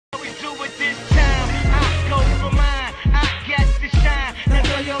do it this time. I go for mine. I got to shine. Now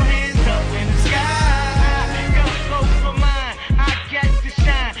throw your hands up in the sky. I go for mine. I got to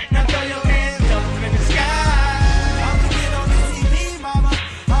shine. Now throw your hands up in the sky. I'ma get on the TV, mama.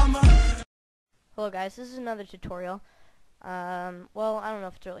 Hello guys, this is another tutorial. Well, I don't know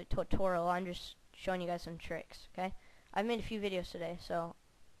if it's really a tutorial, I'm just showing you guys some tricks, okay? I've made a few videos today, so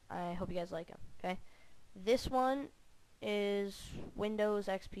I hope you guys like them, okay? This one is Windows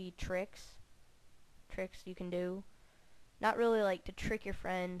XP tricks you can do. Not really like to trick your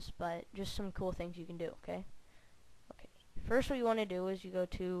friends, but just some cool things you can do, okay? Okay. First what you want to do is you go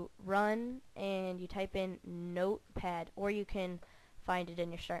to Run and you type in Notepad, or you can find it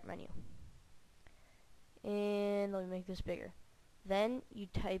in your Start menu. And let me make this bigger. Then you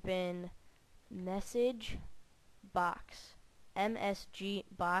type in message box, MSG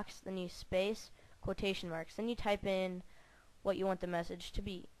box, then you space quotation marks, then you type in what you want the message to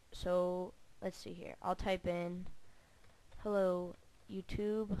be. So let's see here, I'll type in hello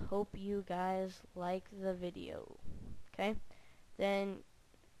YouTube, hope you guys like the video. Okay, then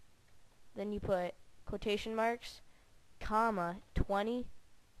you put quotation marks, comma 20,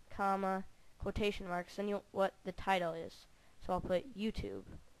 comma quotation marks, then what the title is. So I'll put YouTube,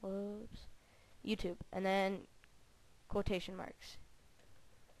 YouTube, and then quotation marks,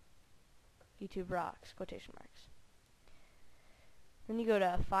 YouTube rocks, quotation marks. Then you go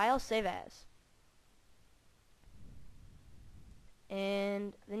to File, Save As,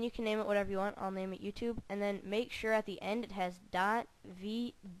 and then you can name it whatever you want. I'll name it YouTube, and then make sure at the end it has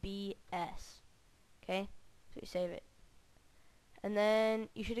 .vbs. Okay, so you save it. And then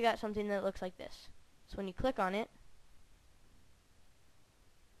you should have got something that looks like this. So when you click on it,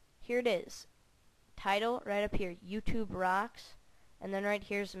 here it is. Title right up here, YouTube rocks, and then right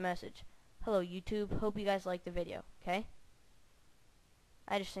here's the message. Hello YouTube, hope you guys like the video, okay?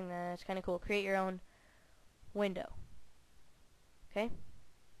 I just think that's kind of cool. Create your own window. Okay?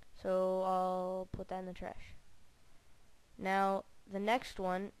 So I'll put that in the trash. Now the next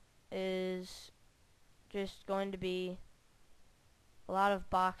one is just going to be a lot of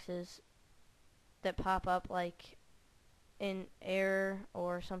boxes that pop up like in error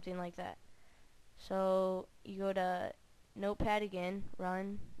or something like that. So you go to Notepad again,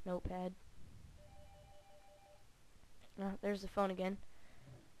 Run, Notepad. Oh, there's the phone again.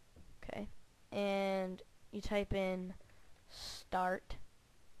 Okay, and you type in Start,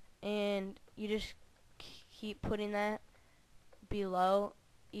 and you just keep putting that below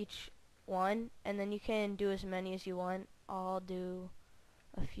each one, and then you can do as many as you want. I'll do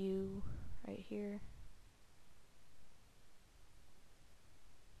a few right here.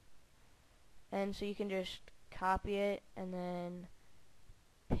 And so you can just copy it and then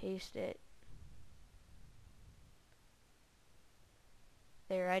paste it.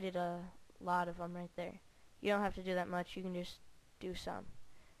 There, I did a lot of them right there. You don't have to do that much, you can just do some.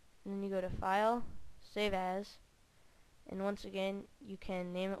 And then you go to File, Save As, and once again you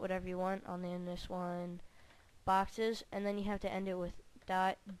can name it whatever you want. I'll name this one Boxes, and then you have to end it with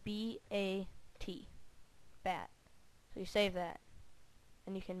 .bat, bat. So you save that,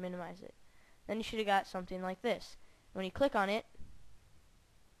 and you can minimize it. Then you should have got something like this. When you click on it,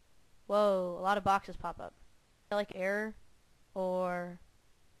 whoa, a lot of boxes pop up. Like error or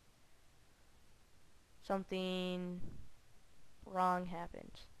something wrong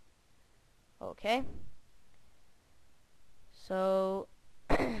happens. Okay. So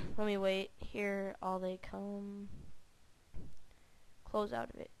let me wait. Here all they come. Close out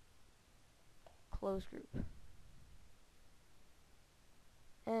of it. Close group.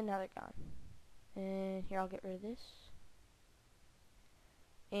 And now they're gone. And here I'll get rid of this.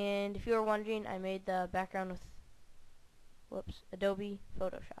 And if you were wondering, I made the background with Adobe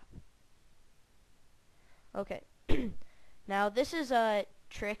Photoshop. Okay. Now this is a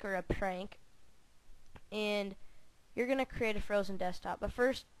trick or a prank, and you're gonna create a frozen desktop. But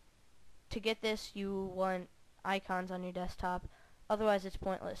first, to get this, you want icons on your desktop. Otherwise, it's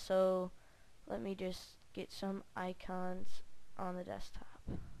pointless. So let me just get some icons on the desktop.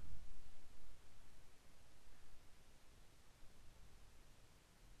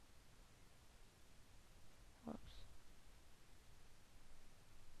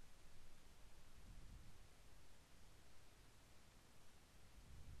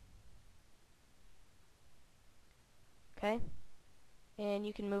 Okay, and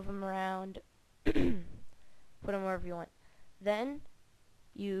you can move them around, put them wherever you want. Then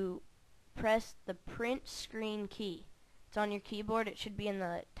you press the print screen key. It's on your keyboard. It should be in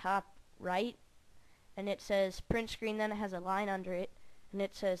the top right, and it says print screen. Then it has a line under it, and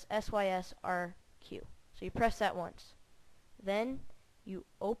it says SYSRQ. So you press that once. Then you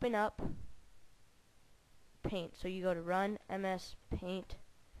open up Paint. So you go to Run, MS Paint,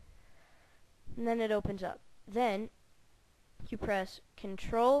 and then it opens up. Then you press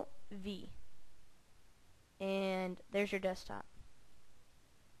Control V, and there's your desktop.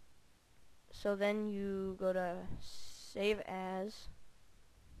 So then you go to Save As,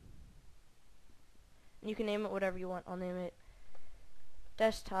 and you can name it whatever you want. I'll name it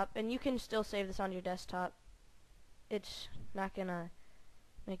Desktop, and you can still save this on your desktop. It's not gonna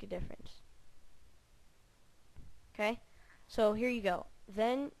make a difference. Okay, so here you go.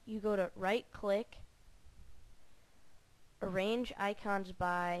 Then you go to right click, arrange icons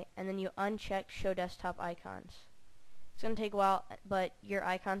by, and then you uncheck show desktop icons. It's going to take a while, but your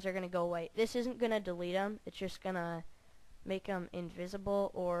icons are going to go away. This isn't going to delete them, it's just going to make them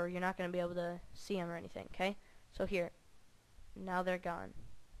invisible, or you're not going to be able to see them or anything, okay? So here, now they're gone.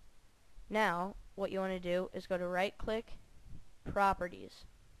 Now, what you want to do is go to right click, properties.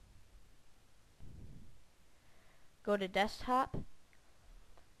 Go to desktop,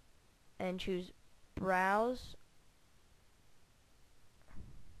 and choose browse,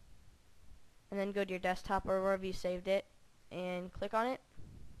 and then go to your desktop or wherever you saved it and click on it,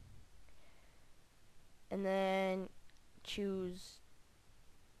 and then choose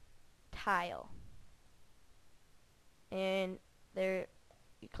tile, and there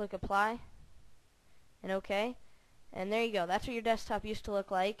you click apply and OK, and there you go. That's what your desktop used to look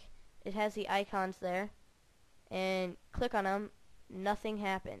like. It has the icons there, and click on them, nothing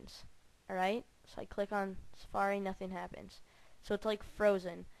happens. Alright, so I click on Safari, nothing happens. So it's like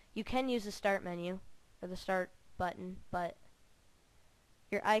frozen. You can use the start menu or the start button, but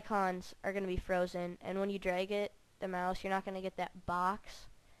your icons are going to be frozen, and when you drag it, the mouse, you're not going to get that box,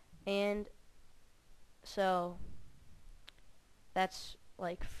 and so that's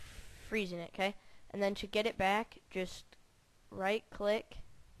like freezing it, okay? And then to get it back, just right click,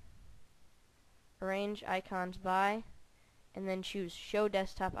 arrange icons by, and then choose show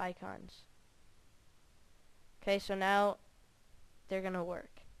desktop icons. Okay, so now they're going to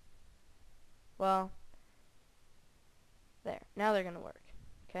work. Well, there. Now they're going to work.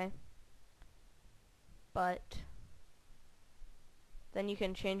 Okay? But then you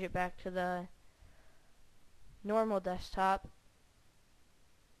can change it back to the normal desktop.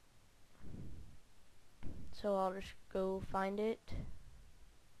 So I'll just go find it.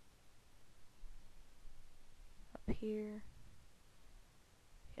 Up here.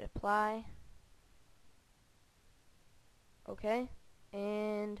 Hit apply. Okay.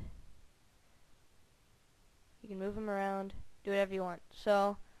 And you can move them around, do whatever you want.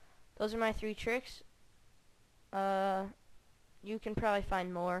 So those are my 3 tricks. You can probably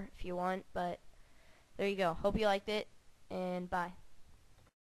find more if you want, but there you go. Hope you liked it, and bye.